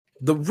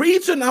The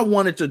reason I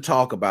wanted to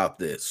talk about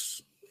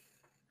this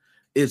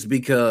is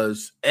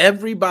because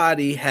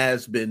everybody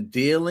has been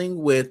dealing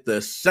with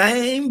the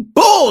same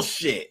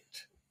bullshit.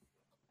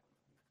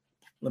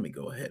 Let me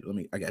go ahead.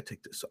 I got to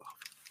take this off.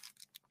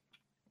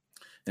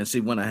 And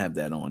see, when I have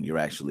that on, you're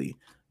actually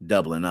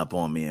doubling up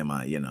on me and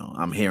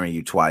I'm hearing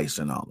you twice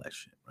and all that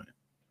shit, right?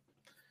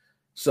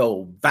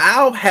 So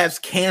Valve has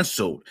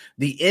canceled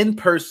the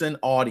in-person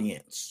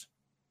audience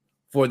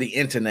for the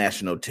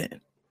International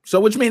 10. So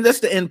which means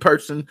that's the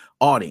in-person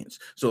audience.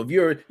 So if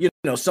you're,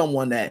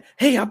 someone that,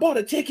 hey, I bought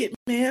a ticket,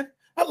 man.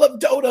 I love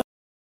Dota.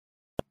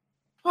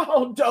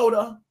 Oh,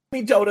 Dota.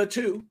 Me Dota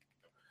too.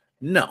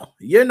 No,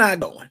 you're not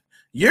going.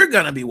 You're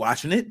going to be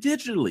watching it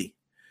digitally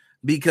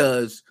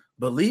because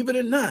believe it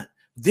or not,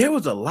 there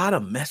was a lot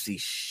of messy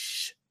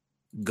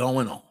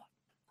going on.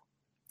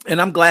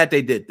 And I'm glad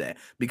they did that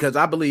because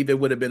I believe it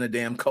would have been a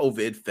damn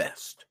COVID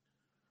fest.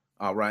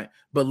 All right.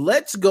 But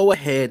let's go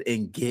ahead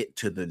and get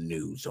to the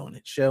news on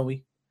it, shall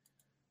we?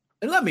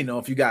 And let me know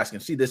if you guys can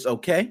see this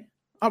okay.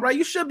 All right.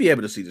 You should be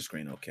able to see the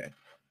screen okay.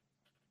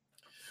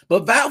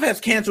 But Valve has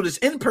canceled its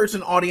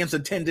in-person audience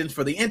attendance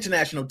for the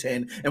International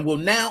 10 and will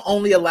now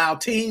only allow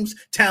teams,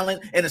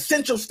 talent, and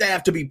essential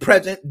staff to be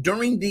present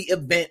during the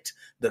event,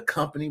 the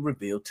company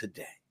revealed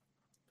today.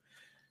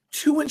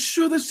 To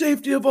ensure the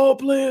safety of all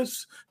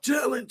players,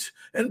 talent,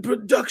 and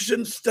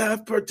production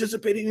staff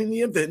participating in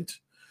the event,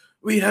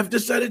 we have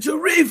decided to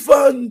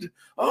refund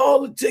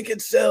all the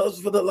ticket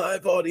sales for the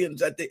live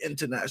audience at the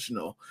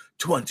International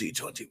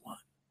 2021.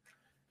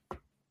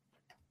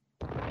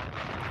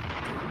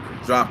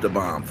 Dropped a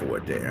bomb for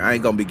it there. I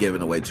ain't going to be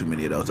giving away too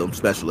many of those. Them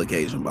special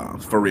occasion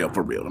bombs. For real.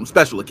 Them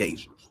special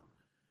occasions.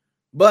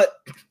 But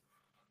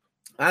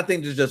I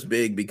think it's just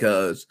big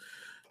because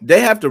they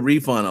have to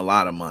refund a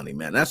lot of money,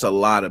 man. That's a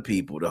lot of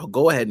people to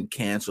go ahead and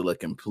cancel a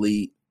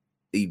complete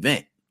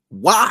event.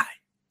 Why?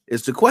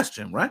 Is the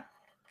question, right?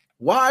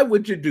 Why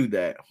would you do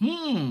that?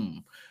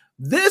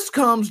 This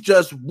comes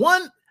just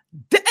one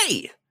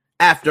day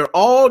after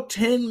all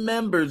 10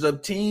 members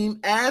of Team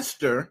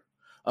Aster,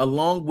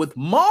 along with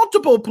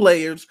multiple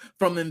players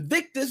from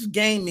Invictus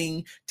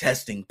Gaming,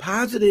 testing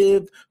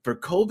positive for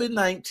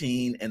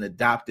COVID-19 and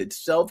adopted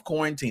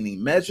self-quarantining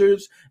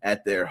measures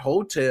at their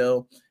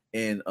hotel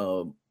in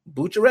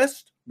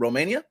Bucharest,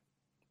 Romania.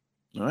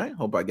 All right,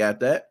 hope I got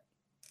that.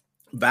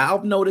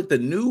 Valve noted the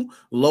new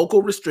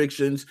local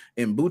restrictions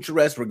in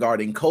Bucharest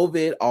regarding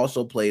COVID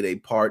also played a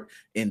part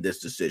in this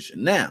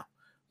decision. Now,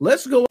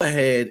 let's go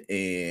ahead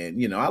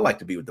and, I like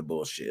to be with the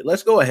bullshit.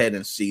 Let's go ahead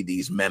and see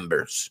these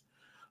members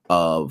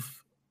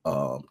of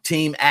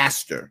Team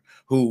Aster,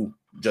 who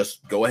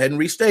just go ahead and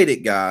restate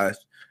it, guys,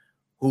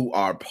 who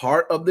are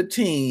part of the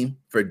team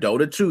for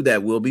Dota 2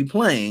 that will be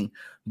playing,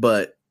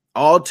 but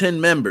all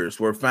 10 members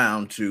were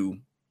found to,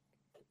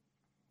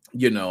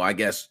 I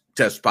guess,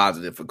 test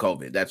positive for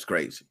COVID. That's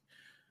crazy.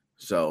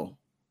 So,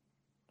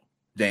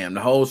 damn,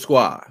 the whole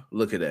squad.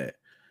 Look at that.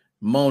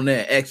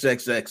 Monet,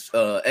 XXS,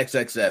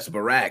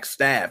 Barack,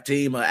 staff,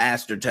 team of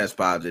Aster test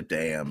positive.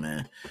 Damn,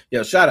 man.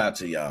 Yo, shout out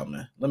to y'all,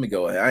 man. Let me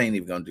go ahead. I ain't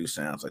even going to do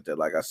sounds like that.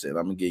 Like I said,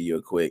 I'm going to give you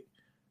a quick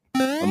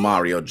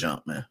Mario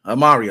jump, man. A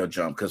Mario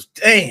jump, because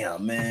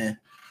damn, man.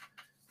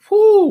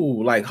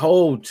 Whoo, like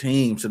whole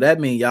team. So that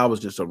means y'all was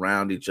just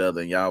around each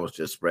other and y'all was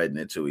just spreading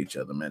it to each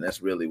other, man.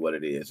 That's really what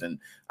it is. And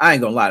I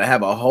ain't gonna lie, to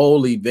have a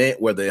whole event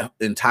where the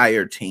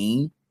entire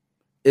team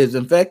is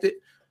infected,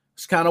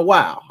 it's kind of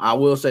wild. I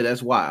will say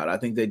that's wild. I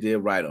think they did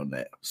right on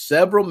that.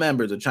 Several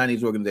members of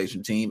Chinese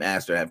organization Team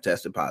Aster have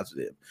tested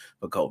positive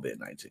for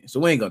COVID-19. So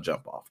we ain't gonna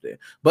jump off there.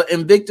 But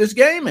Invictus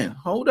Gaming,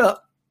 hold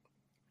up.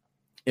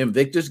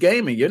 Invictus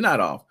Gaming, you're not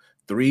off.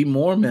 3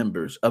 more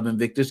members of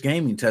Invictus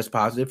Gaming test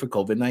positive for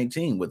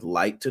COVID-19 with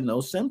light to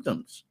no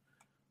symptoms.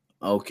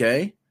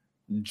 Okay.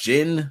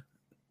 Jin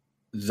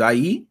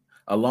Zai,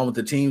 along with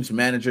the team's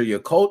manager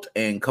Yakult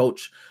and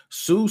coach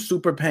Su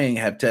Super Pang,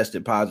 have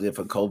tested positive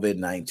for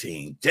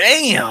COVID-19.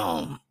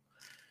 Damn.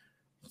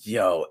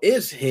 Yo,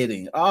 it's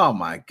hitting. Oh,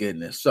 my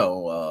goodness.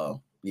 So,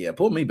 yeah,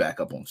 pull me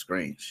back up on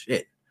screen.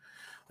 Shit.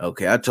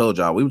 Okay, I told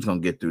y'all we was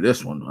going to get through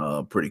this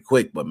one pretty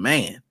quick, but,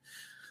 man,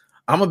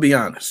 I'm going to be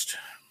honest.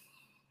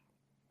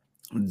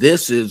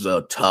 This is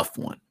a tough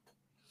one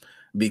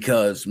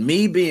because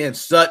me being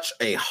such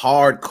a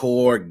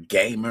hardcore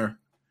gamer,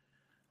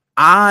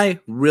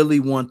 I really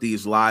want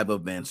these live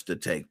events to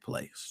take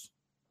place.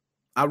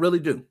 I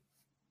really do.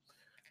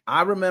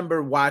 I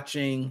remember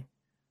watching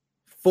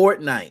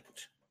Fortnite,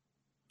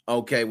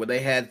 okay, where they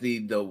had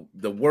the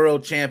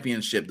world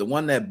championship, the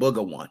one that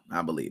Booger won,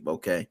 I believe,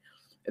 okay?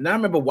 And I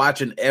remember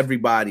watching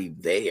everybody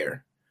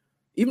there,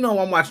 even though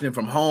I'm watching it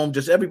from home,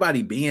 just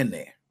everybody being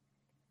there.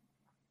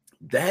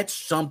 That's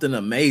something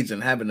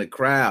amazing, having the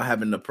crowd,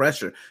 having the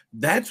pressure.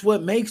 That's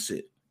what makes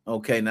it.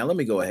 Okay, now let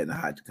me go ahead and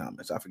hide the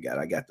comments. I forgot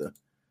I got the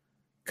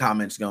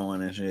comments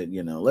going and shit.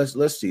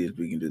 Let's see if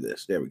we can do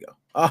this. There we go.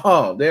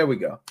 Oh, there we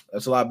go.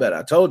 That's a lot better.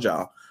 I told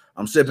y'all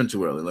I'm sipping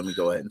too early. Let me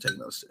go ahead and take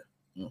another sip.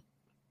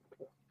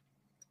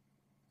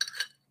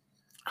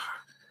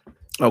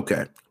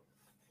 Okay.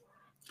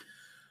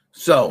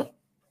 So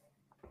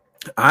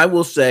I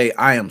will say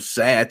I am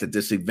sad that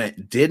this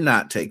event did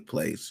not take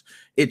place.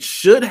 It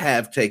should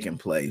have taken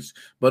place,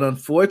 but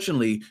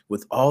unfortunately,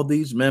 with all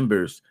these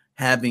members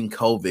having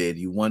COVID,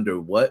 you wonder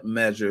what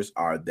measures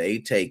are they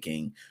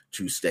taking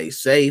to stay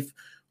safe?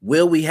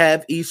 Will we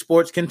have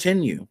esports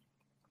continue?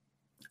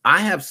 I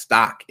have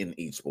stock in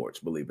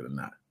esports, believe it or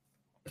not.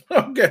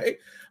 Okay.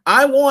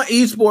 I want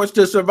esports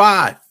to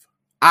survive.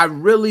 I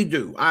really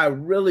do. I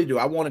really do.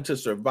 I want it to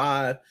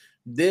survive.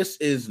 This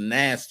is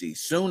nasty.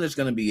 Soon it's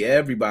going to be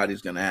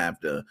everybody's going to have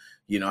to,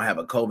 have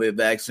a COVID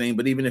vaccine.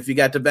 But even if you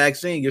got the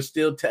vaccine, you're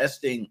still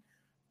testing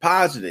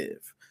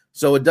positive.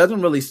 So it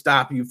doesn't really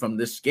stop you from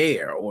the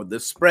scare or the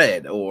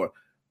spread or,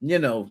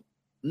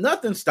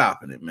 nothing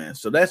stopping it, man.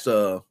 So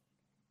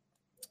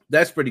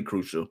that's pretty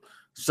crucial.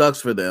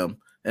 Sucks for them.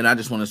 And I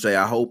just want to say,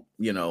 I hope,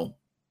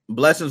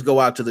 blessings go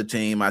out to the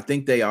team. I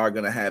think they are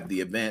going to have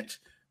the event.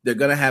 They're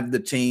going to have the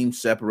team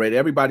separated.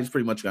 Everybody's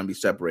pretty much going to be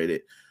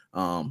separated.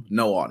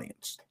 No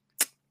audience.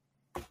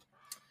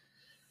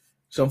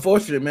 So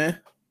unfortunate, man.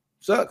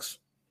 Sucks.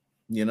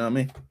 You know what I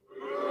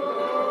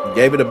mean?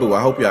 Gave it a boo.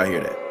 I hope y'all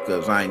hear that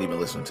because I ain't even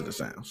listening to the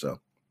sound. So.